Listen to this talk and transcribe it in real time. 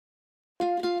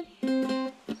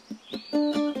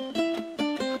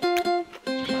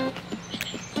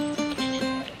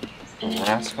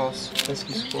rascals.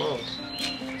 Pesky squirrels.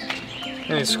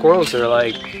 And these squirrels are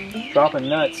like dropping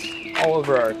nuts all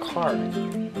over our car.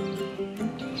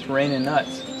 It's raining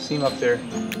nuts. See him up there,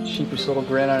 sheepish little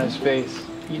grin on his face,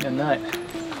 eating a nut.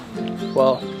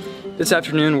 Well, this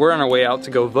afternoon we're on our way out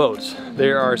to go vote.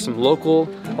 There are some local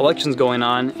elections going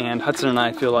on, and Hudson and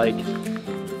I feel like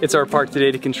it's our part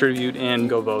today to contribute and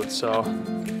go vote. So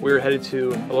we're headed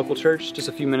to a local church just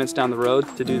a few minutes down the road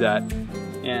to do that.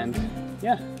 And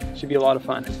yeah, it should be a lot of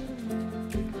fun.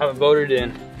 I haven't voted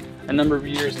in a number of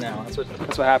years now. That's what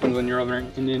happens when you're over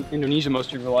in Indonesia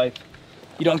most of your life.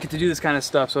 You don't get to do this kind of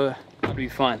stuff, so it'll be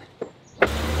fun.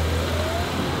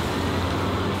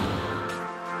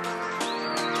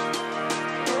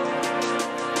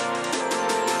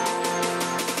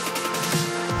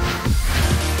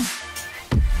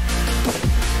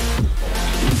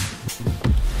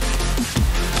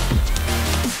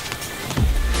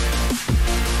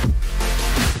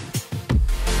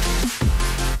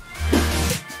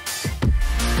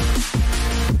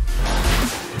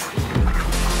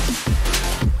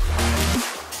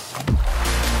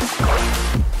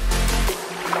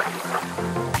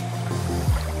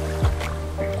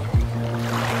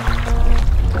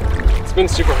 It's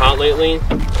been super hot lately.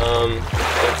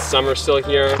 It's summer still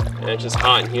here, and it's just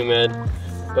hot and humid.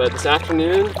 But this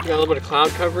afternoon, we got a little bit of cloud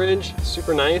coverage,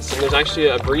 super nice, and there's actually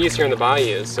a breeze here in the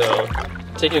bayou, so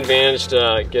taking advantage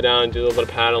to get out and do a little bit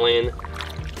of paddling.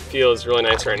 Feels really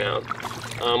nice right now.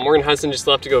 Morgan Hudson just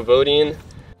left to go voting.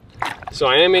 So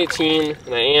I am 18,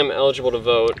 and I am eligible to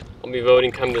vote. I'll be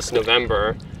voting come this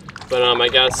November, but I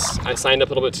guess I signed up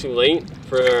a little bit too late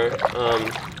for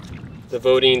the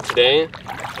voting today,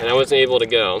 and I wasn't able to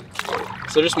go.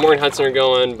 So just Morgan Hudson are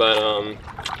going, but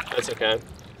that's okay.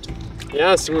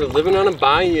 Yeah, so we're living on a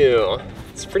bayou.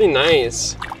 It's pretty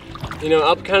nice. You know,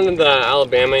 up kind of the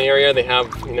Alabama area, they have,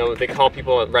 you know, they call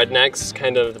people rednecks,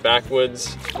 kind of the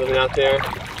backwoods living out there.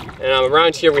 And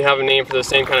around here we have a name for those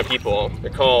same kind of people. They're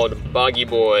called Boggy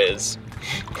boys.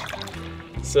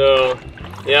 So,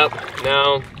 yep,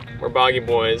 now we're Boggy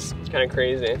boys. It's kind of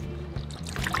crazy.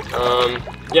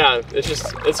 Yeah,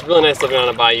 it's really nice living on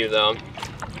a bayou though.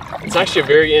 It's actually a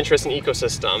very interesting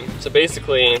ecosystem. So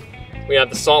basically, we have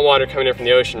the salt water coming in from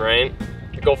the ocean, right?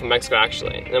 The Gulf of Mexico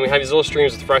actually. And then we have these little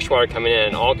streams with fresh water coming in,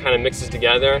 and all kind of mixes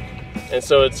together. And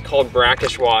so it's called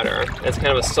brackish water. It's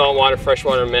kind of a saltwater,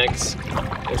 freshwater mix.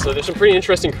 And so there's some pretty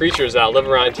interesting creatures that live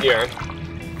around here.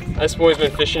 Us boys have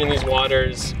been fishing in these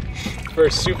waters for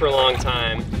a super long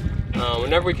time.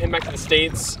 Whenever we came back to the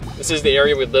States, this is the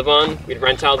area we'd live on. We'd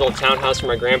rent out a little townhouse for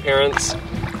my grandparents.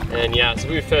 And yeah, so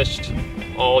we fished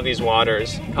all of these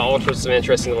waters. All sorts of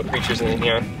interesting little creatures in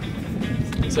here.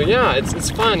 So yeah,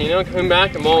 it's fun, you know, coming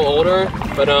back. I'm all older,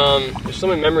 but there's so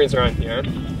many memories around here.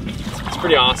 It's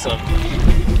pretty awesome.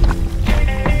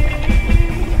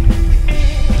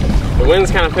 The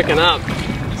wind's kind of picking up.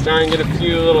 Starting to get a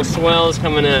few little swells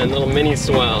coming in, little mini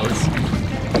swells.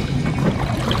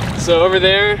 So over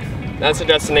there, that's the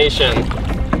destination,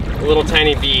 a little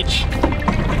tiny beach.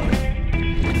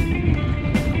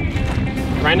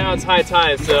 Right now it's high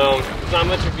tide, so there's not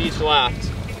much of beach left.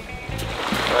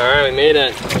 All right, we made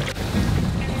it.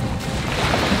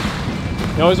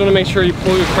 You always want to make sure you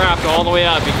pull your craft all the way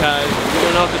up because you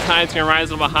don't know if the tide's going to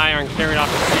rise a little bit higher and carry it off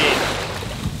the sea.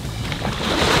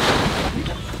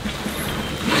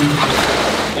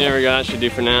 There we go, that should do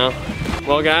for now.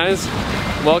 Well guys,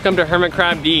 welcome to Hermit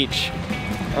Crab Beach.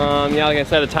 Yeah, like I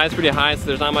said, the tide's pretty high, so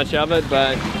there's not much of it,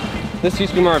 but this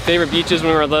used to be one of our favorite beaches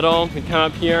when we were little. We'd come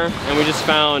up here and we just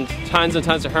found tons and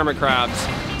tons of hermit crabs.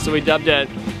 So we dubbed it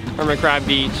Hermit Crab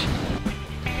Beach.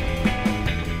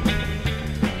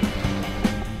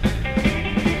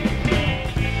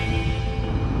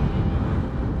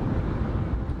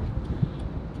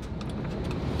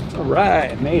 All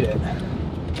right, made it.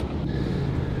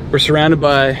 We're surrounded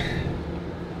by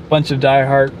a bunch of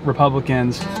diehard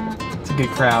Republicans. It's a good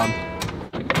crowd.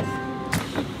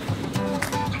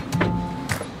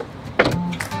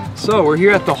 So we're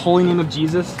here at the Holy Name of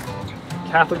Jesus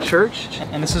Catholic Church,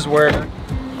 and this is where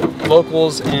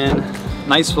locals in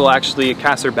Niceville actually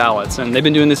cast their ballots, and they've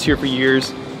been doing this here for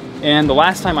years. And the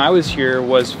last time I was here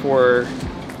was for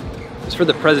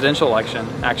the presidential election,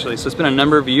 actually. So it's been a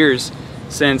number of years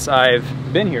since I've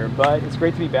been here, but it's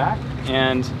great to be back.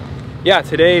 And yeah,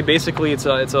 today basically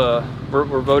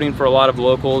we're voting for a lot of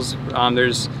locals.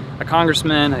 There's a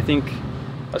congressman, I think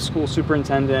a school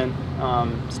superintendent,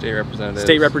 state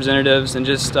representatives, and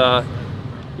just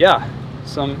yeah,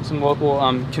 some local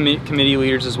committee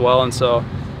leaders as well. And so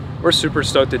we're super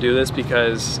stoked to do this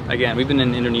because, again, we've been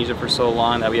in Indonesia for so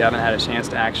long that we haven't had a chance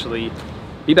to actually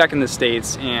be back in the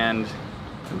States and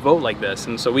vote like this.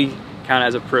 And so we count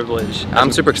as a privilege?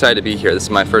 I'm super excited to be here. This is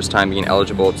my first time being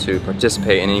eligible to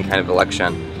participate in any kind of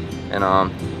election.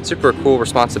 And super cool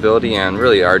responsibility and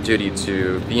really our duty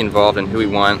to be involved in who we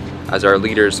want as our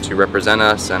leaders to represent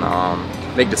us and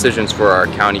make decisions for our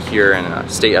county here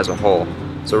and state as a whole.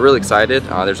 So really excited.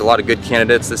 There's a lot of good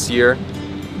candidates this year.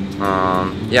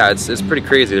 Yeah, it's pretty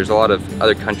crazy. There's a lot of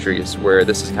other countries where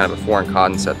this is kind of a foreign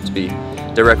concept to be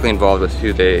directly involved with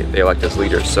who they elect as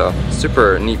leaders. So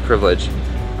super neat privilege.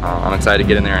 I'm excited to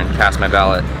get in there and cast my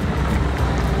ballot.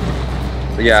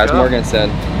 But yeah, as Morgan said,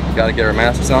 we got to get our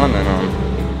masks on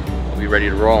and we'll be ready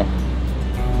to roll.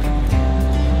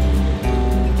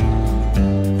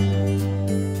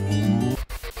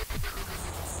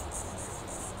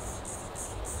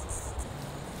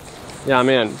 Yeah,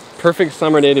 man, perfect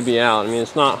summer day to be out. I mean,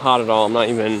 it's not hot at all. I'm not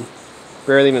even,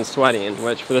 barely even sweating,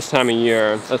 which for this time of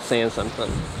year, that's saying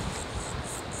something.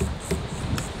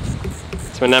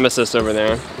 It's my nemesis over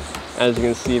there, as you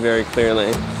can see very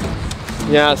clearly.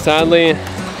 Yeah, sadly,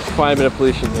 quite a bit of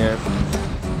pollution here.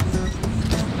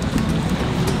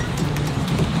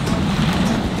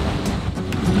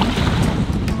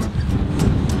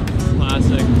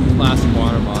 Classic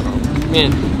water bottle.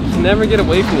 Man, you can never get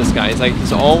away from this guy.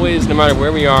 He's always, no matter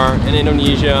where we are, in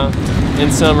Indonesia,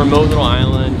 in some remote little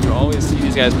island, you always see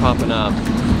these guys popping up.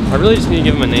 I really just need to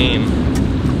give him a name,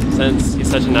 since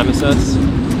he's such a nemesis.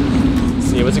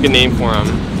 Let's see, what's a good name for him?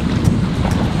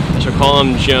 I shall call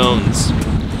him Jones.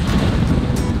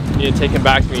 I need to take him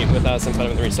back to me with us and put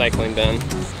him in the recycling bin.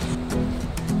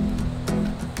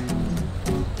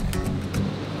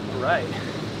 All right,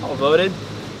 all voted.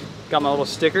 Got my little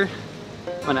sticker.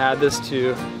 I'm gonna add this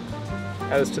to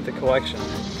the collection.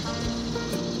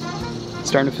 It's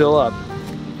starting to fill up.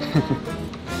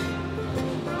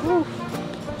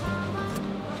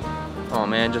 Oh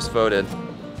man, just voted.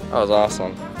 That was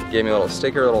awesome. Gave me a little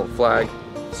sticker, a little flag.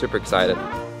 Super excited.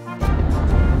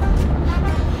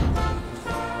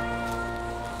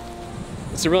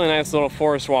 It's a really nice little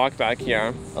forest walk back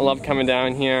here. I love coming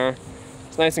down here.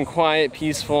 It's nice and quiet,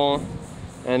 peaceful.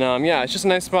 And yeah, it's just a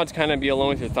nice spot to kind of be alone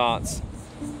with your thoughts.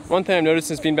 One thing I've noticed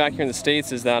since being back here in the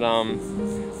States is that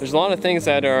there's a lot of things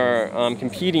that are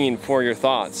competing for your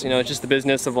thoughts. You know, it's just the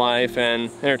business of life and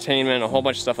entertainment, a whole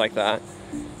bunch of stuff like that.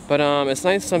 But it's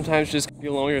nice sometimes just to be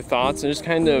alone with your thoughts and just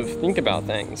kind of think about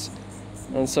things.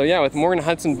 And so yeah, with Morgan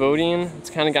Hudson voting, it's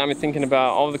kind of got me thinking about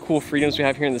all the cool freedoms we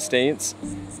have here in the States.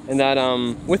 And that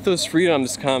with those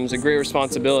freedoms comes a great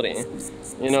responsibility.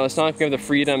 You know, it's not like we have the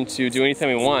freedom to do anything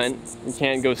we want. We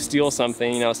can't go steal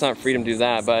something, you know, it's not freedom to do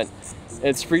that, but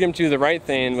it's freedom to do the right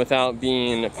thing without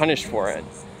being punished for it.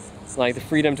 Like the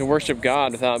freedom to worship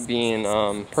God without being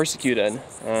persecuted.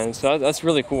 And so that's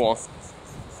really cool.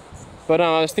 But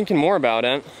I was thinking more about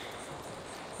it,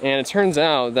 and it turns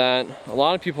out that a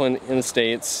lot of people in the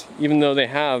States, even though they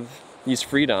have these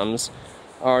freedoms,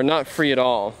 are not free at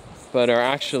all, but are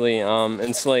actually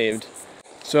enslaved.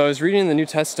 So I was reading the New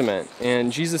Testament,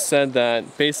 and Jesus said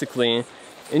that basically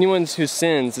anyone who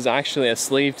sins is actually a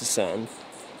slave to sin.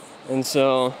 And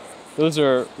so those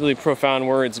are really profound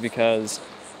words, because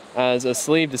as a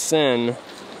slave to sin,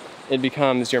 it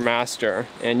becomes your master,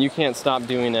 and you can't stop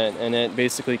doing it, and it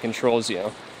basically controls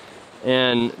you.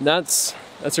 And that's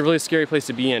a really scary place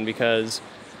to be in, because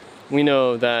we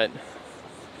know that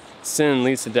sin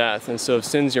leads to death, and so if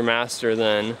sin's your master,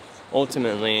 then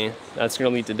ultimately that's going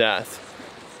to lead to death.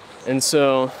 And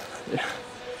so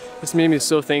this made me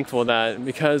so thankful that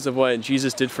because of what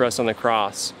Jesus did for us on the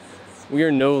cross, we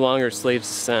are no longer slaves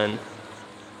to sin.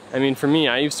 I mean, for me,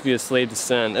 I used to be a slave to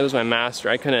sin. It was my master.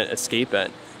 I couldn't escape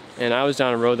it. And I was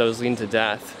down a road that was leading to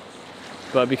death.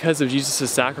 But because of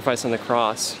Jesus' sacrifice on the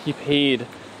cross, he paid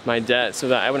my debt so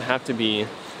that I wouldn't have to be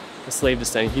a slave to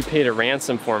sin. He paid a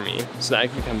ransom for me so that I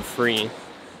could become free.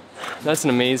 That's an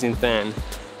amazing thing.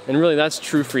 And really, that's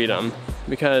true freedom,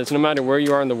 because no matter where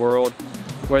you are in the world,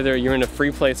 whether you're in a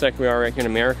free place like we are right here in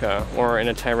America, or in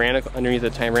a underneath a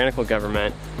tyrannical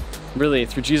government, really,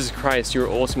 through Jesus Christ, you're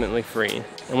ultimately free.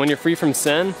 And when you're free from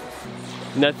sin,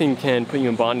 nothing can put you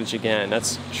in bondage again.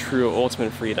 That's true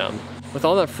ultimate freedom. With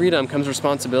all that freedom comes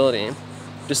responsibility.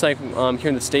 Just like here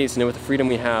in the States, you know, with the freedom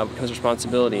we have comes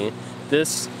responsibility.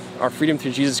 Our freedom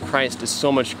through Jesus Christ is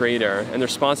so much greater, and the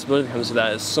responsibility that comes with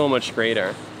that is so much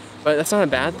greater. But that's not a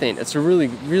bad thing. It's a really,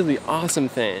 really awesome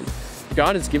thing.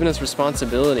 God has given us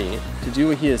responsibility to do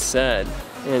what he has said,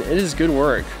 and it is good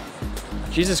work.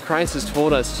 Jesus Christ has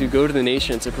told us to go to the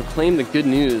nations and proclaim the good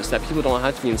news that people don't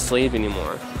have to be enslaved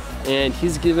anymore. And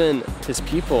he's given his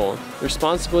people the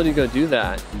responsibility to go do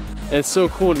that. And it's so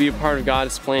cool to be a part of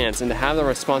God's plans and to have the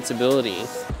responsibility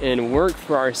and work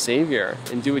for our Savior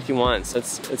and do what He wants.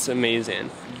 It's amazing.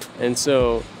 And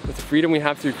so with the freedom we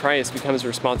have through Christ becomes a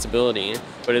responsibility,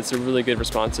 but it's a really good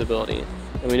responsibility.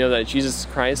 And we know that Jesus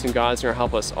Christ and God's gonna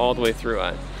help us all the way through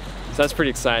it. So that's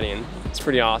pretty exciting. It's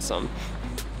pretty awesome.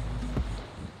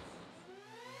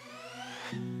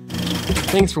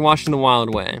 Thanks for watching The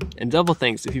Wild Way, and double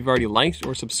thanks if you've already liked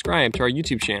or subscribed to our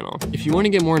YouTube channel. If you want to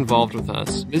get more involved with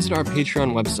us, visit our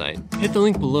Patreon website. Hit the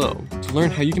link below to learn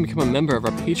how you can become a member of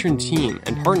our patron team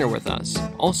and partner with us.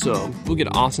 Also, you'll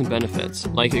get awesome benefits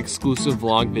like exclusive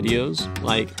vlog videos,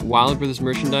 like Wild Brothers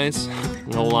merchandise,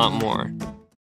 and a lot more.